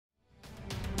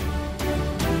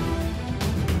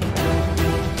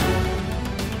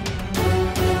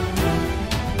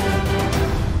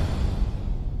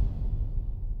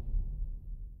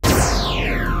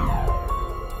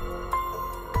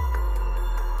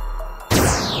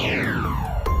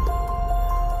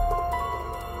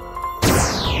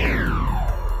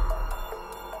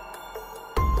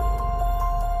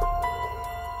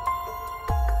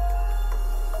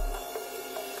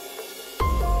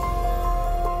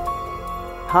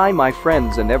Hi my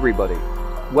friends and everybody.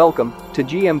 Welcome to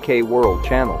GMK World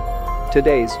channel.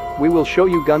 Today's, we will show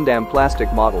you Gundam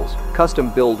plastic models,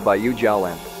 custom build by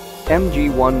YUJIAOLAND.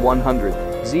 MG1100,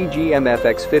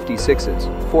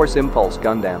 ZGMF-X56S, Force Impulse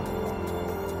Gundam.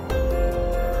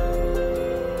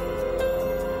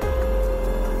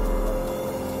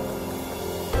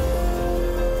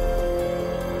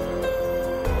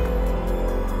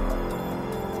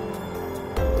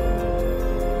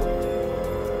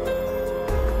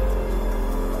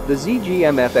 The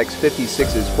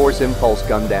ZGMF-X56S Force Impulse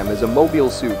Gundam is a mobile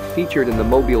suit featured in the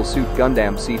Mobile Suit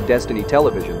Gundam Seed Destiny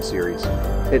television series.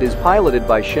 It is piloted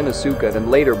by Shinn Asuka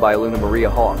and later by Lunamaria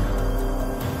Hawke.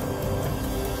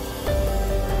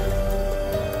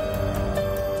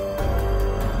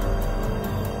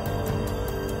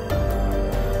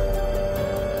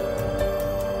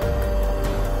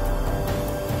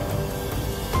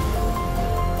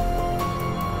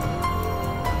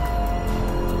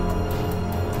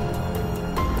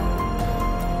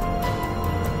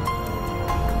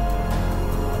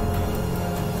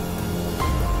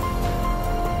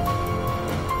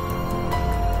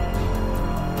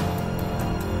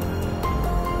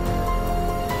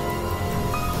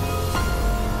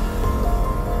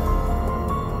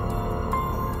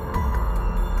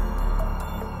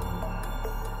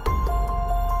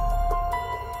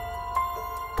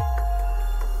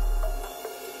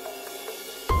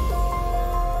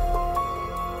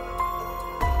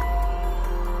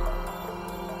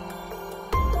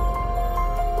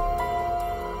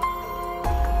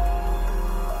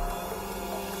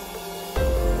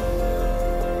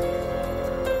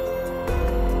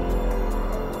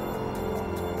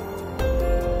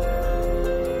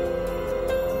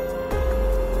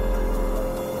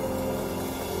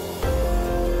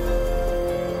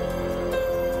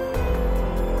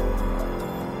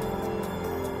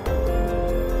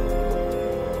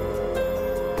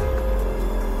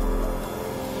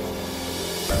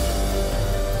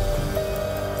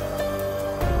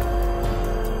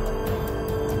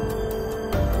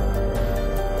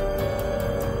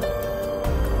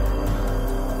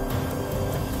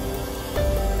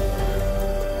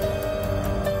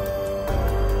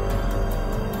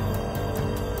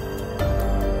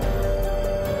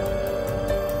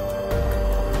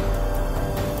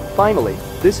 Finally,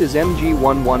 this is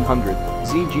MG1100,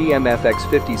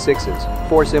 ZGMF-X56S,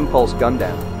 Force Impulse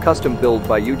Gundam, custom build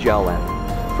by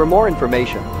YUJIAOLAND. For more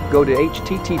information, go to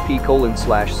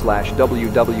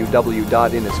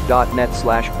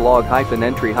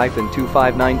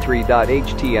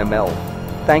http://www.inisp.net/blog-entry-2593.html.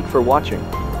 Thank for watching.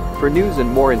 For news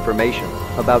and more information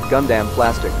about Gundam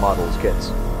plastic models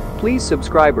kits, please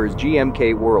subscribe our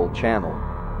GMK World channel.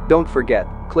 Don't forget,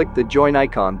 click the join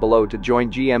icon below to join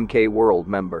GMK World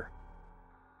member.